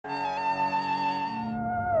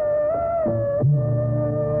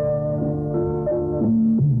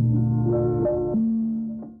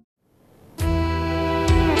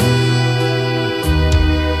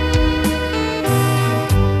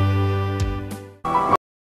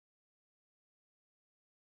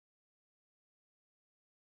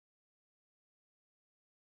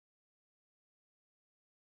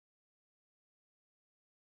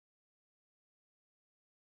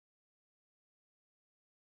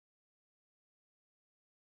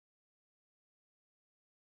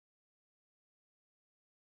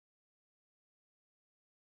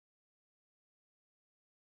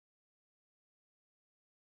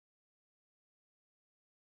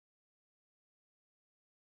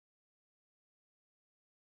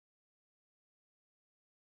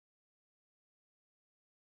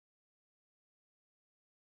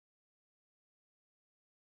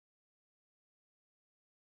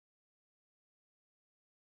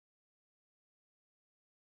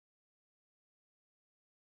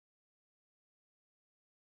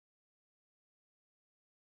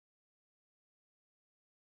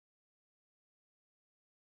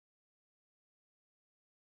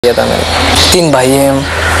किया था मैंने। 3 भाई हैं हम,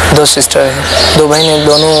 2 सिस्टर हैं, 2 बहन हैं,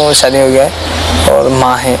 दोनों शादी हो गया है और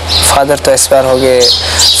माँ है। फादर तो एक्सपायर हो गए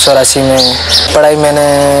 84 में। पढ़ाई मैंने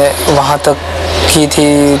वहाँ तक की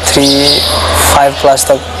थी 3-5 क्लास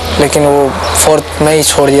तक, लेकिन वो 4th में ही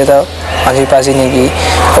छोड़ दिया था, 5वीं पास ही नहीं की।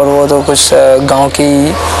 और वो तो कुछ गांव की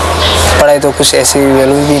पढ़ाई तो कुछ ऐसी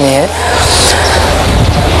वैल्यू भी नहीं है।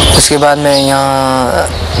 उसके बाद मैं यहाँ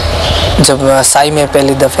जब साई में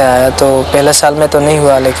पहली दफ़े आया तो पहले साल में तो नहीं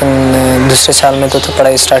हुआ, लेकिन दूसरे साल में तो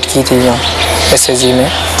पढ़ाई स्टार्ट की थी यहाँ SSG में।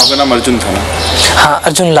 आपका नाम अर्जुन था ना? हाँ,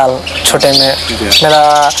 अर्जुन लाल छोटे में।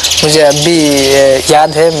 मुझे अभी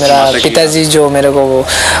याद है, मेरा पिताजी जो मेरे को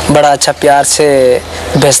बड़ा अच्छा प्यार से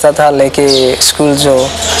भेजता था लेके स्कूल। जो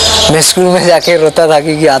मैं स्कूल में जाके रोता था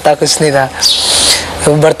क्योंकि आता कुछ नहीं था,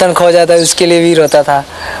 तो बर्तन खो जाता है उसके लिए भी रोता था,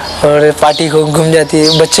 और पार्टी को घूम जाती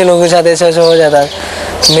है, बच्चे लोगों के साथ ऐसा हो जाता।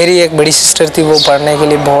 मेरी एक बड़ी सिस्टर थी, वो पढ़ने के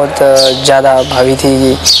लिए बहुत ज़्यादा भावी थी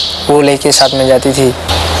कि वो लेके साथ में जाती थी।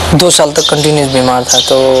 2 साल तक कंटिन्यूस बीमार था,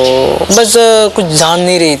 तो बस कुछ जान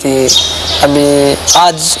नहीं रही थी। अभी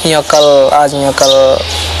आज या कल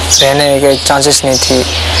रहने के चांसेस नहीं थी,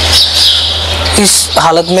 इस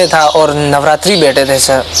हालत में था। और नवरात्रि बैठे थे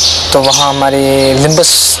सर, तो वहाँ हमारे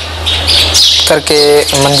लिम्बस करके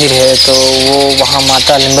मंदिर है, तो वो वहाँ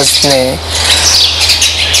माता लिम्बस ने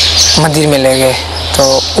मंदिर में ले गए, तो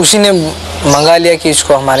उसी ने मंगा लिया कि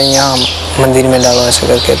इसको हमारे यहाँ मंदिर में डालो ऐसे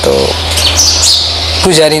करके। तो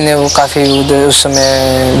पुजारी ने वो काफ़ी उस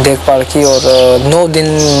समय देखभाल की, और 9 दिन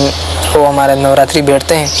वो हमारे नवरात्रि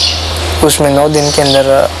बैठते हैं, उसमें 9 दिन के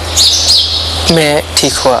अंदर मैं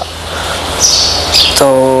ठीक हुआ। तो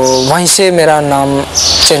वहीं से मेरा नाम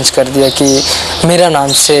चेंज कर दिया कि मेरा नाम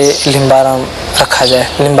से लिम्बा राम रखा जाए,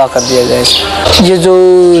 लिम्बा कर दिया जाए। ये जो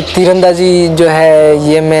तीरंदाजी जो है,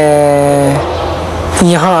 ये मैं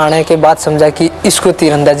यहाँ आने के बाद समझा कि इसको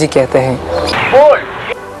तीरंदाजी कहते हैं।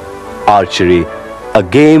 Archery, a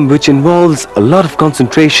game which involves a lot of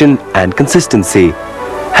concentration and consistency,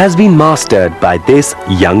 has been mastered by this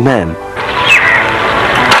young man.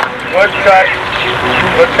 Good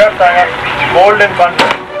shot, Tanya. Bold and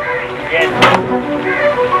confident. Again.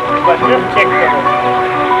 But just check the ball.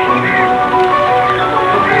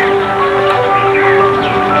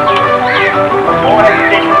 No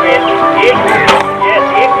hesitation with एक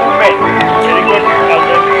movement. Very good.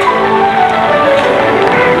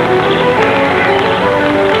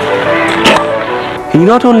 He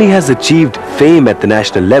not only has achieved fame at the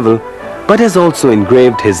national level, but has also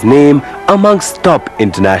engraved his name amongst top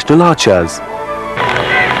international archers.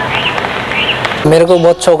 मेरे को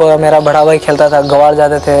बहुत शौक हुआ। मेरा बड़ा भाई खेलता था, गवार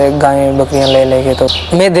जाते थे गायें बकरियां ले लेके, तो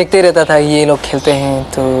मैं देखते रहता था ये लोग खेलते हैं।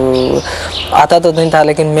 तो आता तो नहीं था,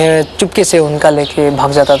 लेकिन मैं चुपके से उनका लेके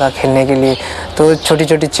भाग जाता था खेलने के लिए। तो छोटी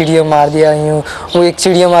छोटी चिड़िया मार दिया यूँ, वो एक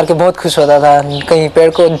चिड़िया मार के बहुत खुश होता था। कहीं पेड़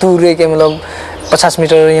को दूर रह के, मतलब 50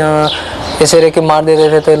 मीटर यहाँ ऐसे रह के मार देते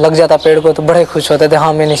थे, तो लग जाता पेड़ को, तो बड़े खुश होते थे,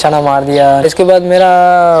 हाँ मैं निशाना मार दिया। इसके बाद मेरा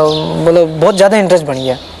मतलब बहुत ज़्यादा इंटरेस्ट बन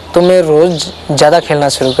गया, तो मैं रोज़ ज़्यादा खेलना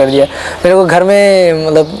शुरू कर दिया। मेरे को घर में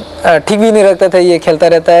मतलब ठीक भी नहीं रखता था, ये खेलता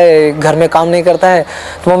रहता है, घर में काम नहीं करता है,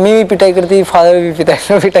 तो मम्मी भी पिटाई करती, फादर भी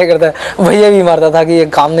पिटाई करता है, भैया भी मारता था कि ये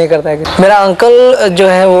काम नहीं करता है। मेरा अंकल जो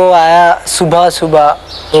है वो आया सुबह,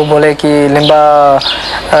 वो बोले कि लिम्बा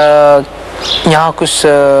यहाँ कुछ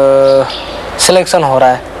सिलेक्शन हो रहा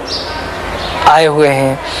है, आए हुए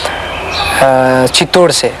हैं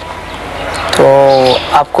चित्तौड़ से, तो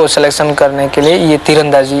आपको सिलेक्शन करने के लिए ये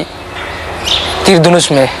तीरंदाजी तीर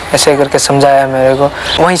धनुष में ऐसे करके समझाया मेरे को।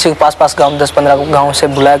 वहीं से पास गांव 10-15 गांव से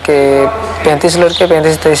बुला के 35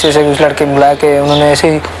 से कुछ लड़के बुला के उन्होंने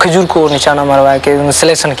ऐसे खजूर को निशाना मरवाया के उन्होंने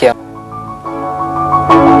सिलेक्शन किया।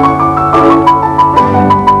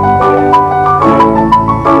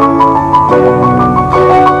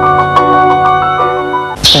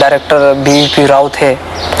 डायरेक्टर BP राव थे,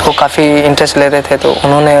 वो काफ़ी इंटरेस्ट लेते थे, तो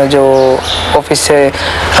उन्होंने जो ऑफिस से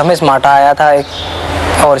रमेश माटा आया था एक,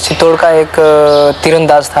 और चित्तौड़ का एक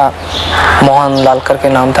तीरंदाज था मोहन लाल करके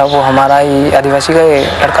नाम था, वो हमारा ही आदिवासी का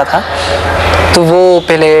लड़का था। तो वो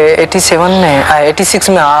पहले 86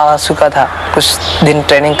 में आ चुका था, कुछ दिन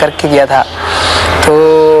ट्रेनिंग करके गया था, तो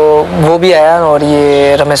वो भी आया। और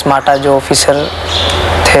ये रमेश माटा जो ऑफिसर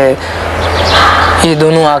थे, ये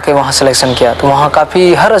दोनों आके वहाँ सिलेक्शन किया। तो वहाँ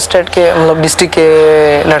काफ़ी हर स्टेट के मतलब डिस्ट्रिक्ट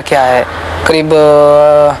के लड़के आए, करीब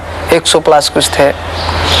 100 प्लस कुछ थे।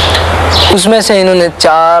 उसमें से इन्होंने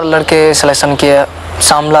 4 लड़के सिलेक्शन किए,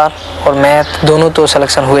 सामलार और मैथ दोनों तो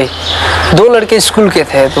सिलेक्शन हुए। 2 लड़के स्कूल के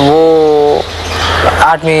थे, तो वो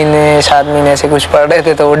 8 महीने 7 महीने से कुछ पढ़ रहे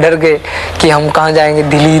थे, तो वो डर गए कि हम कहाँ जाएंगे,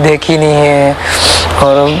 दिल्ली देखी नहीं है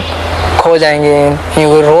और खो जाएंगे,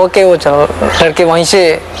 रो के वो लड़के वहीं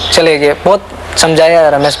से चले गए। बहुत समझाया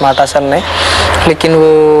रमेश माटा सर ने, लेकिन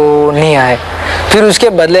वो नहीं आए। फिर उसके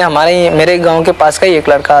बदले मेरे गांव के पास का ही एक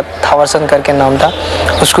लड़का थावरसन करके नाम था,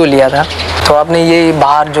 उसको लिया था। तो आपने ये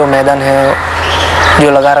बाहर जो मैदान है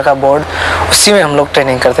जो लगा रखा बोर्ड, उसी में हम लोग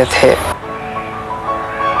ट्रेनिंग करते थे।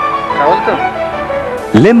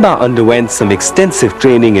 Limba underwent some extensive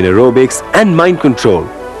training in aerobics and mind control.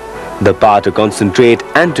 The power to concentrate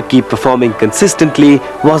and to keep performing consistently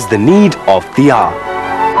was the need of the hour.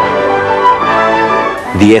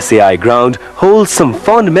 The SAI ground holds some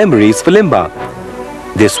fond memories for Limba.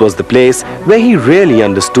 This was the place where he really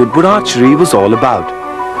understood what archery was all about.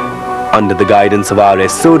 Under the guidance of our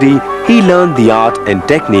SOD, he learned the art and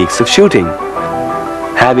techniques of shooting.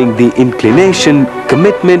 Having the inclination,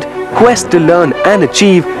 commitment, quest to learn and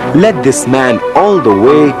achieve led this man all the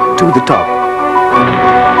way to the top.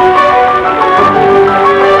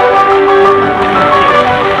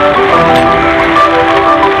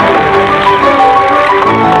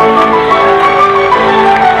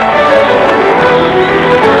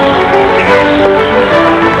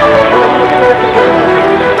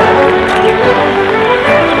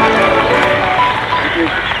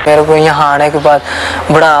 मेरे को यहाँ आने के बाद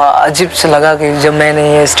बड़ा अजीब से लगा कि जब मैंने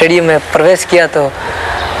ये स्टेडियम में प्रवेश किया तो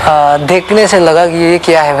देखने से लगा कि ये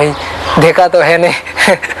क्या है भाई, देखा तो है नहीं।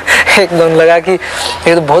 एकदम लगा कि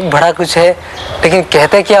ये तो बहुत बड़ा कुछ है, लेकिन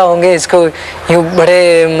कहते क्या होंगे इसको, यूँ बड़े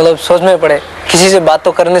मतलब सोच में पड़े। किसी से बात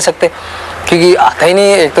तो कर नहीं सकते क्योंकि आता ही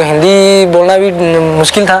नहीं, एक तो हिंदी बोलना भी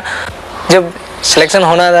मुश्किल था। जब सिलेक्शन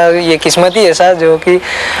होना था, ये किस्मत ही ऐसा जो कि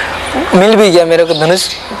मिल भी गया मेरे को धनुष,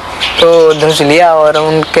 तो धनुष लिया और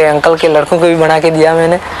उनके अंकल के लड़कों को भी बना के दिया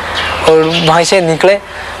मैंने, और वहीं से निकले।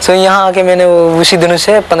 सो यहाँ आके मैंने उसी धनुष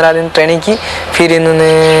से 15 दिन ट्रेनिंग की। फिर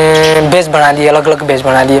इन्होंने बेस बना दिए, अलग अलग बेस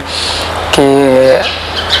बना दिए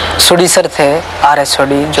कि सोडी सर थे, RS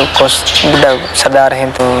सोडी जो सरदार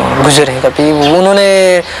हैं तो गुजर हैं कभी,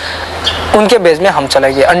 उन्होंने उनके बेस में हम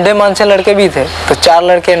चले गए। अंडमान से लड़के भी थे, तो 4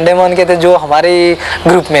 लड़के अंडमान के थे जो हमारे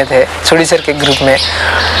ग्रुप में थे, सोडी सर के ग्रुप में।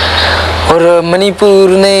 और मणिपुर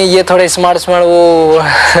ने ये थोड़े स्मार्ट वो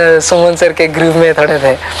सुमन सर के ग्रुप में थोड़े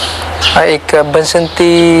थे। एक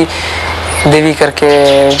बसंती देवी करके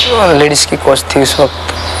लेडीज़ की कोच थी उस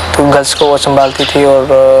वक्त, तो गर्ल्स को वो संभालती थी और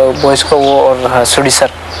बॉयज़ को वो, और सोडी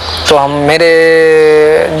सर। तो हम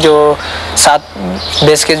मेरे जो 7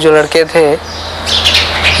 बेस के जो लड़के थे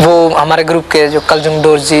वो हमारे ग्रुप के, जो कलजुंग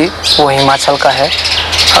डोर जी वो हिमाचल का है,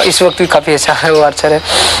 इस वक्त भी काफ़ी अच्छा है, वो आर्चर है।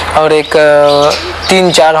 और एक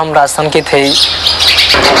 3-4 हम राजस्थान के थे।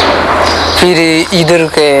 फिर इधर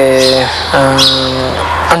के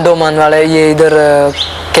अंडमान वाले, ये इधर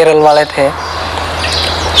केरल वाले थे।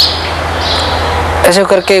 ऐसे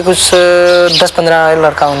करके कुछ 10-15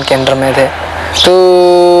 लड़का उनके अंडर में थे। तो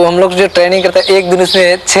हम लोग जो ट्रेनिंग करते एक दिन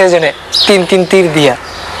उसमें 6 जने 3-3 तीर दिया।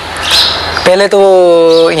 पहले तो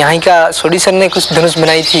यहाँ का सोडी सर ने कुछ धनुष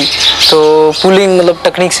बनाई थी, तो पुलिंग मतलब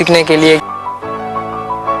टेक्निक सीखने के लिए।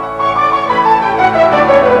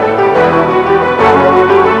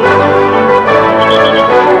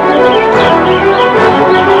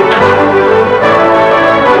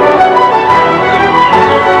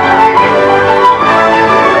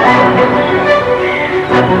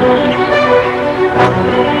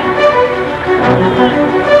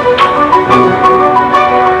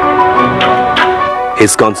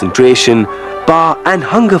 His concentration, power and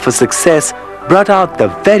hunger for success brought out the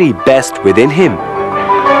very best within him.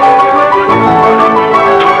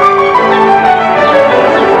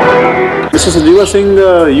 Mr. Sanjeeva Singh,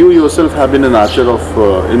 you yourself have been an archer of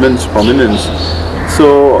immense prominence. So,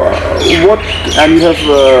 and you have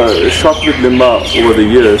shot with Limba over the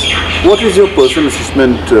years. What is your personal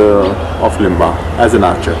assessment of Limba as an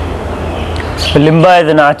archer? Limba as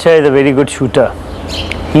an archer is a very good shooter.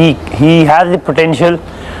 He has the potential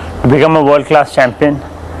to become a world-class champion.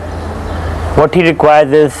 What he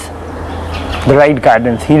requires is the right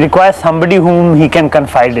guidance. He requires somebody whom he can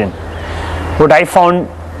confide in. What I found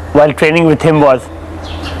while training with him was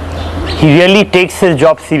he really takes his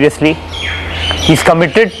job seriously. He's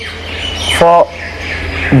committed for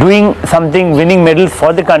doing something, winning medals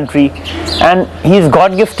for the country, and he's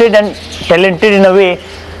God-gifted and talented in a way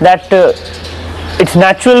that it's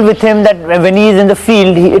natural with him that when he is in the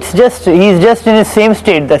field, he's just in his same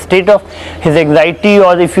state, the state of his anxiety,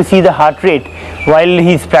 or if you see the heart rate while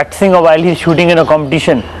he's practicing or while he's shooting in a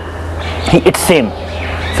competition, it's same.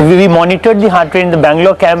 So we monitored the heart rate in the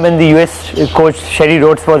Bangalore camp when the US coach Sherry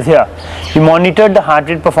Rhodes was here. We monitored the heart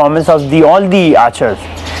rate performance of all the archers,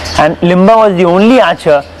 and Limba was the only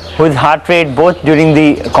archer whose heart rate both during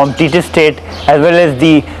the competitive state as well as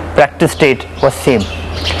the practice state was same,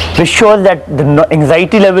 which shows that the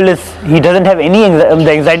anxiety level is, he doesn't have any anxiety,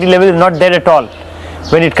 the anxiety level is not there at all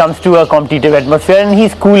when it comes to a competitive atmosphere, and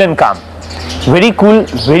he's cool and calm, very cool,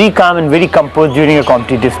 very calm and very composed during a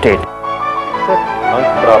competitive state. अंक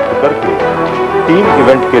प्राप्त करके team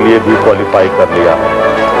event के लिए भी qualify कर लिया है।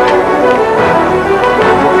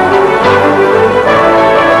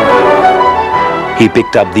 He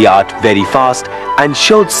picked up the art very fast and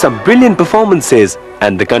showed some brilliant performances,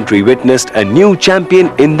 and the country witnessed a new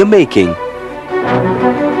champion in the making.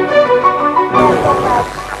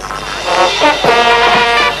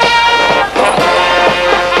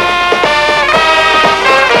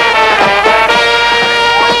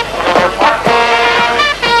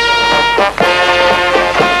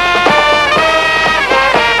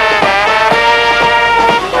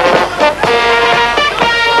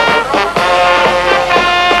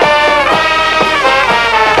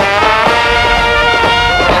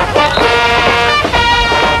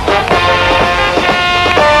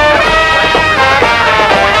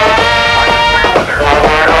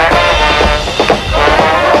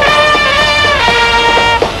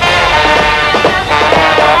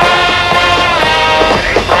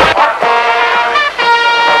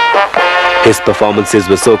 His performances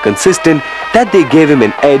were so consistent that they gave him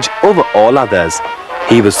an edge over all others.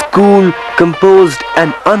 He was cool, composed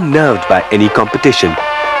and unnerved by any competition.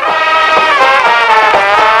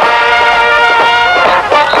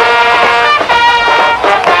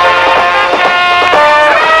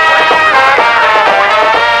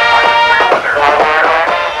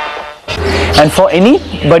 And for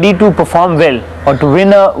anybody to perform well or to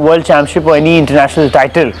win a world championship or any international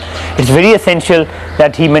title, it's very essential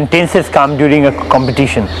that he maintains his calm during a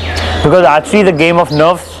competition, because archery is a game of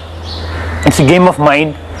nerves, it's a game of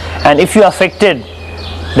mind, and if you are affected,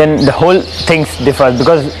 then the whole thing differs,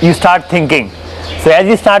 because you start thinking. So as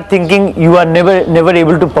you start thinking, you are never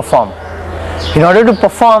able to perform. In order to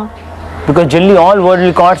perform, because generally all world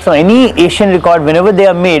records or any Asian record, whenever they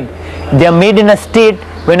are made in a state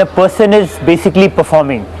when a person is basically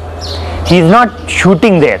performing. He is not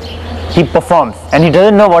shooting there, he performs, and he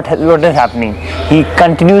doesn't know what is happening. He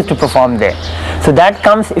continues to perform there. So that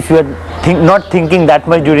comes if you are not thinking that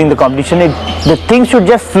much during the competition. The thing should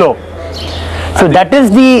just flow. So that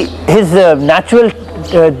is his natural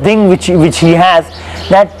thing which he has,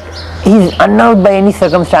 that he is unnerved by any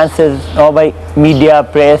circumstances or by media,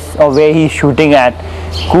 press, or where he is shooting at.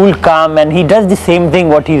 Cool, calm, and he does the same thing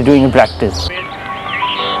what he is doing in practice.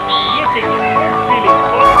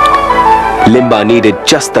 Limba needed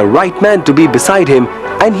just the right man to be beside him,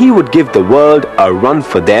 and he would give the world a run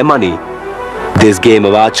for their money. This game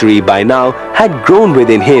of archery by now had grown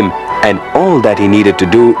within him, and all that he needed to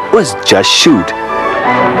do was just shoot.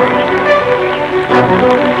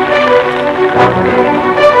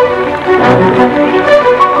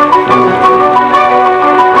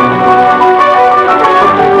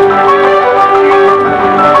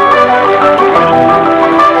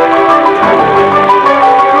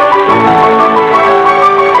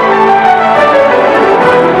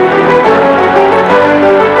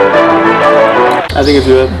 I think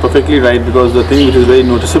you are perfectly right, because the thing which is very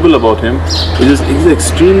noticeable about him is he's an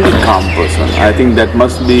extremely calm person. I think that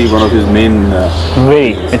must be one of his main...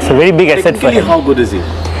 It's a very big asset for him. How good is he?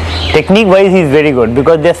 Technique wise, he is very good,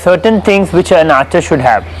 because there are certain things which an archer should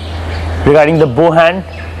have regarding the bow hand,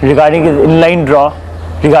 regarding his inline draw,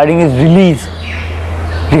 regarding his release,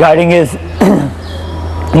 regarding his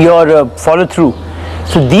your follow through.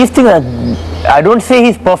 So these things are, I don't say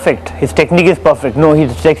he's perfect, his technique is perfect, no,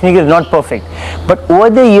 his technique is not perfect, but over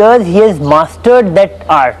the years he has mastered that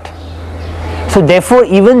art. So therefore,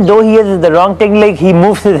 even though he has the wrong technique, he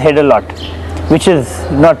moves his head a lot, which is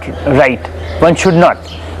not right. One should not.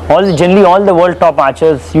 Generally all the world top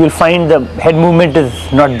archers, you will find the head movement is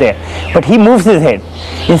not there, but he moves his head.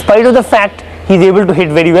 In spite of the fact, he is able to hit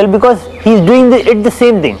very well, because he is doing the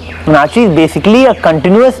same thing. And archery is basically a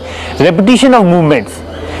continuous repetition of movements.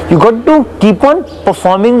 You got to keep on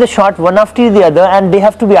performing the shot one after the other, and they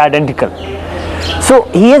have to be identical. So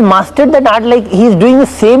he has mastered that art, like he is doing the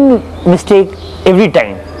same mistake every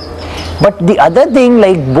time. But the other thing,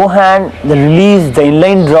 like bow hand, the release, the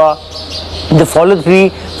inline draw, the follow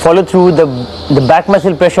through, the back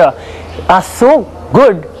muscle pressure are so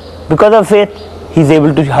good. Because of it, he's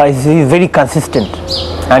very consistent,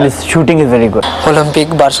 and his shooting is very good.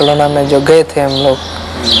 Olympic Barcelona में जो गए थे हम लोग,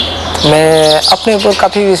 मैं अपने ऊपर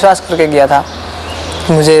काफ़ी विश्वास करके गया था।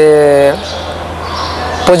 मुझे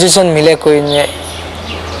पोजीशन मिले कोई नहीं,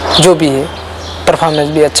 जो भी है परफॉर्मेंस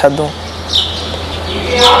भी अच्छा दूँ।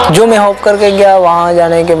 जो मैं होप करके गया, वहाँ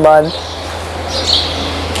जाने के बाद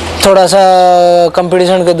थोड़ा सा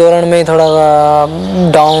कंपटीशन के दौरान में थोड़ा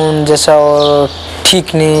डाउन जैसा और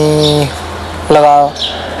ठीक नहीं लगा।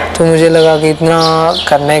 तो मुझे लगा कि इतना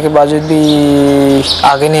करने के बावजूद भी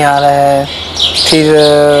आगे नहीं आ रहा है।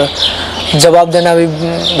 फिर जवाब देना भी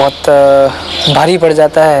बहुत भारी पड़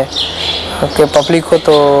जाता है कि पब्लिक को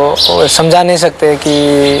तो समझा नहीं सकते कि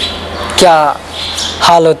क्या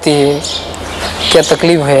हाल होती है, क्या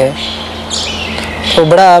तकलीफ़ है। तो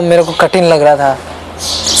बड़ा मेरे को कठिन लग रहा था।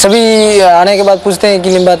 सभी आने के बाद पूछते हैं कि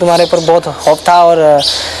लिम्बा तुम्हारे पर बहुत खौफ था और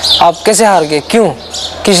आप कैसे हार गए, क्यों,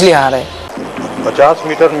 किस लिए हारे? 50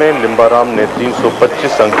 मीटर में लिम्बा राम ने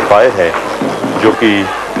 325 अंक पाए हैं, जो कि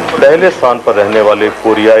पहले स्थान पर रहने वाले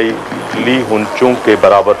कोरियाई ली हुनचुंग के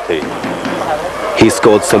बराबर थे। He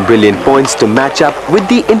scored some brilliant points to match up with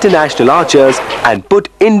the international archers and put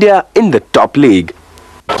India in the top league.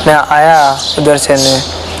 मैं आया उधर से, ने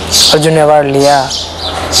अर्जुन अवार्ड लिया।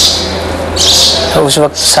 उस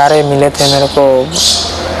वक्त सारे मिले थे मेरे को,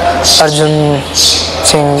 अर्जुन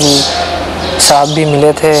सिंह जी साहब भी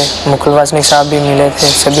मिले थे, मुकुल वासनिक साहब भी मिले थे।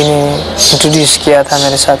 सभी ने इंट्रोड्यूस किया था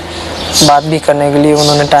मेरे साथ, बात भी करने के लिए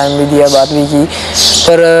उन्होंने टाइम भी दिया, बात भी की।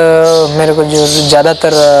 पर मेरे को जो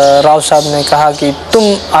ज़्यादातर राव साहब ने कहा कि तुम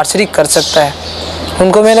आर्चरी कर सकता है।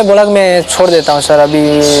 उनको मैंने बोला कि मैं छोड़ देता हूँ सर, अभी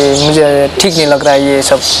मुझे ठीक नहीं लग रहा है ये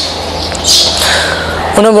सब।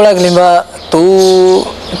 उन्होंने बोला कि लिम्बा तू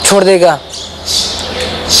छोड़ देगा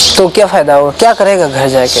तो क्या फ़ायदा होगा, क्या करेगा घर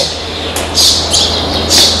जाके।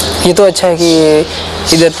 ये तो अच्छा है कि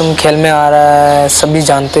इधर तुम खेल में आ रहा है, सभी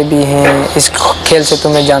जानते भी हैं, इस खेल से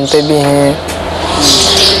तुम्हें जानते भी हैं,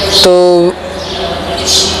 तो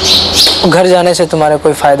घर जाने से तुम्हारा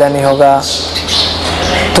कोई फ़ायदा नहीं होगा,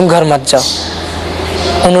 तुम घर मत जाओ।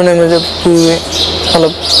 उन्होंने मुझे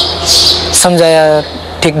मतलब समझाया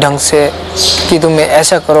ठीक ढंग से कि तुम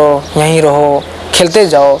ऐसा करो, यहीं रहो, खेलते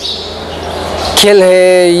जाओ। खेल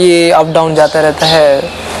है, ये अप डाउन जाता रहता है,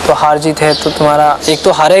 तो हार जीत है तो तुम्हारा एक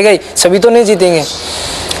तो हारेगा ही, सभी तो नहीं जीतेंगे।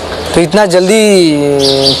 तो इतना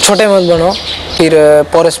जल्दी छोटे मत बनो। फिर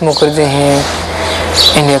पौरस मुखर्जी हैं,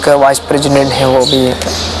 इंडिया का वाइस प्रेसिडेंट हैं, वो भी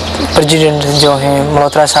प्रेसिडेंट जो हैं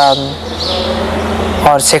मल्होत्रा साहब,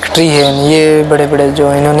 और सेक्रेटरी हैं, ये बड़े बड़े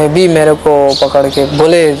जो इन्होंने भी मेरे को पकड़ के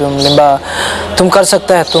बोले तुम लिम्बा तुम कर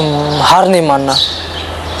सकता है, तुम हार नहीं मानना,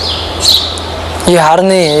 ये हार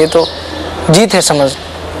नहीं है, ये तो जीत है, समझ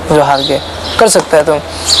जो हार के कर सकता है तुम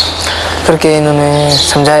करके इन्होंने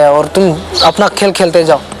समझाया। और तुम अपना खेल खेलते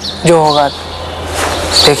जाओ, जो होगा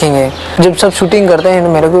देखेंगे। जब सब शूटिंग करते हैं तो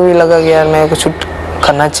मेरे को भी लगा कि यार मेरे को शूट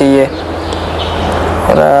करना चाहिए।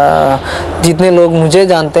 और जितने लोग मुझे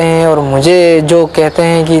जानते हैं और मुझे जो कहते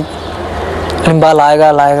हैं कि लिम्बा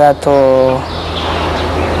लाएगा, तो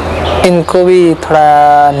इनको भी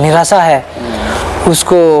थोड़ा निराशा है,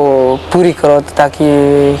 उसको पूरी करो ताकि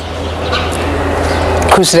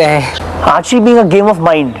खुश रहें। Archery being a game of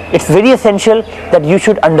mind, it's very essential that you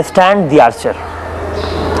should understand the archer.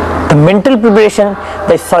 The mental preparation,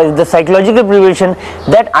 the psychological preparation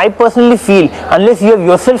that I personally feel, unless you have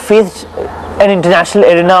yourself faced an international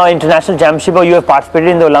arena or international championship, or you have participated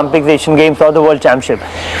in the Olympics, Asian Games or the World Championship,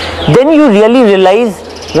 then you really realize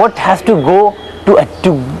what has to go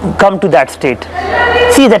to come to that state.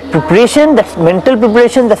 See, that preparation, that mental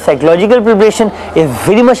preparation, the psychological preparation is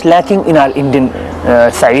very much lacking in our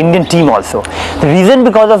Indian team also. The reason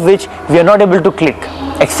because of which we are not able to click,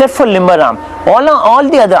 except for Limba Ram, all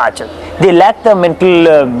the other archers, they lack the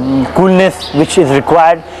mental coolness which is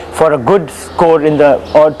required for a good score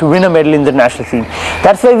or to win a medal in the national scene.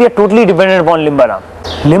 That's why we are totally dependent upon Limba Ram.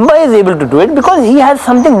 Limba is able to do it because he has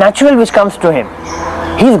something natural which comes to him.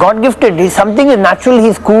 He is God gifted. Something is natural. He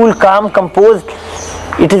is cool, calm, composed.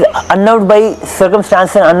 It is unnerved by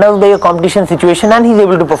circumstances, unnerved by a competition situation, and he is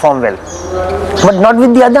able to perform well. But not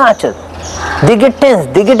with the other archers. They get tense,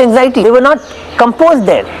 they get anxiety. They were not composed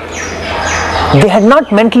there. They had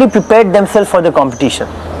not mentally prepared themselves for the competition.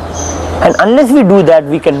 And unless we do that,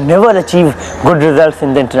 we can never achieve good results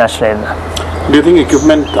in the international arena. Do you think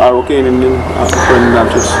equipment are okay in Indian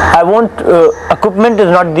archers? I won't, equipment is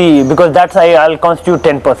not because that's I'll constitute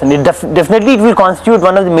 10%. Definitely it will constitute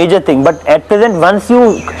one of the major things, but at present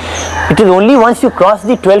it is only once you cross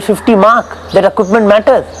the 1250 mark that equipment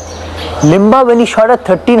matters. Limba, when he shot at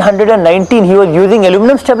 1319, he was using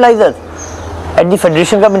aluminum stabilizers. At the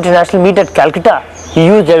Federation Cup International Meet at Calcutta, he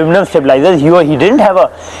used aluminum stabilizers. He didn't have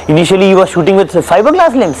initially he was shooting with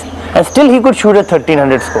fiberglass limbs, and still he could shoot at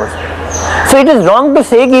 1300 scores. So it is wrong to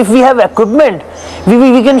say if we have equipment,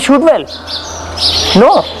 we can shoot well.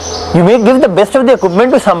 No, you may give the best of the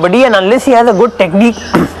equipment to somebody, and unless he has a good technique,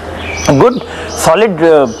 a good solid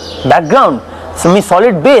background,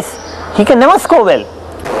 semi-solid base, he can never score well.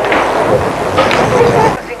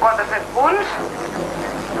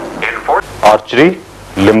 Archery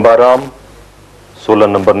Limba Ram 16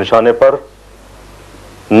 number निशाने पर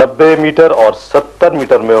 90 metre और 70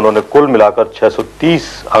 metre में उन्होंने कुल मिलाकर 630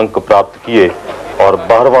 अंक प्राप्त किए और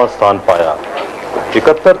 12वां स्थान पाया।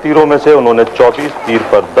 71 तीरों में से उन्होंने 24 तीर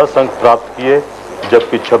पर 10 अंक प्राप्त किए,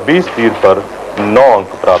 जबकि 26 तीर पर 9 अंक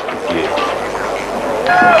प्राप्त किए।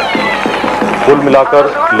 कुल मिलाकर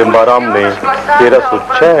लिम्बा राम ने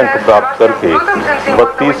 1306 अंक प्राप्त करके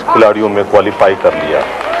 32 खिलाड़ियों में क्वालिफाई कर लिया।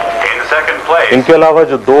 इनके अलावा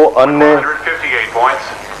जो दो अन्य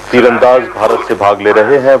तीरंदाज भारत से भाग ले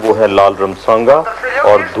रहे हैं वो है लाल रमसांगा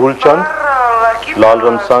और धूलचंद। लाल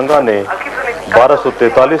रमसांगा ने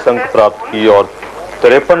 1243 अंक प्राप्त किए और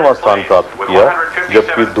 53वां स्थान प्राप्त किया,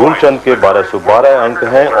 जबकि धूलचंद के 1212 अंक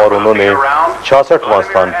हैं और उन्होंने 66वां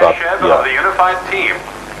स्थान प्राप्त किया।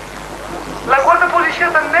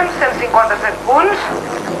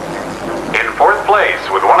 In fourth place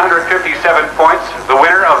with 157 points, the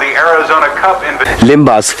winner of the Arizona Cup.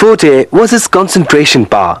 Limba's forte was his concentration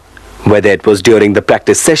power, whether it was during the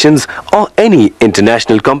practice sessions or any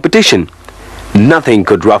international competition. Nothing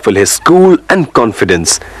could ruffle his cool and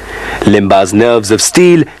confidence. Limba's nerves of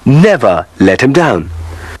steel never let him down.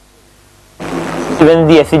 When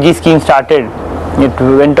the SCG scheme started, it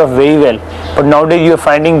went off very well. But nowadays you are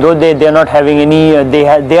finding, though they are not having any, they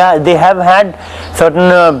have had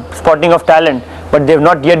certain spotting of talent, but they have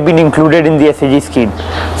not yet been included in the SCG scheme.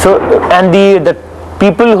 So, and the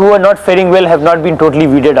people who are not faring well have not been totally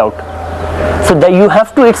weeded out. So that you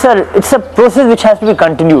have to, it's a process which has to be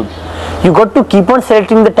continued. You got to keep on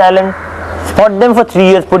selecting the talent, spot them for 3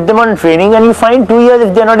 years, put them on training, and you find 2 years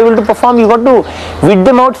if they are not able to perform, you got to weed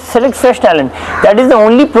them out, select fresh talent. That is the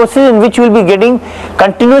only process in which you will be getting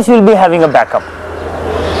continuous, you will be having a backup.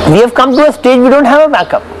 We have come to a stage we don't have a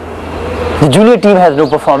backup. The junior team has no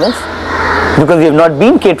performance because we have not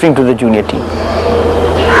been catering to the junior team.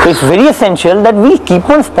 So it's very essential that we keep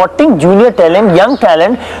on spotting junior talent, young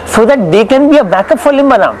talent, so that they can be a backup for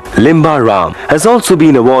Limba Ram. Limba Ram has also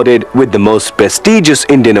been awarded with the most prestigious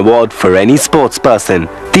Indian award for any sports person,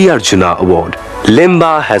 the Arjuna Award.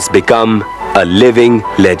 Limba has become a living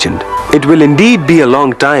legend. It will indeed be a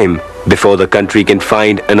long time before the country can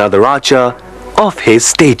find another archer of his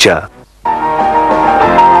stature.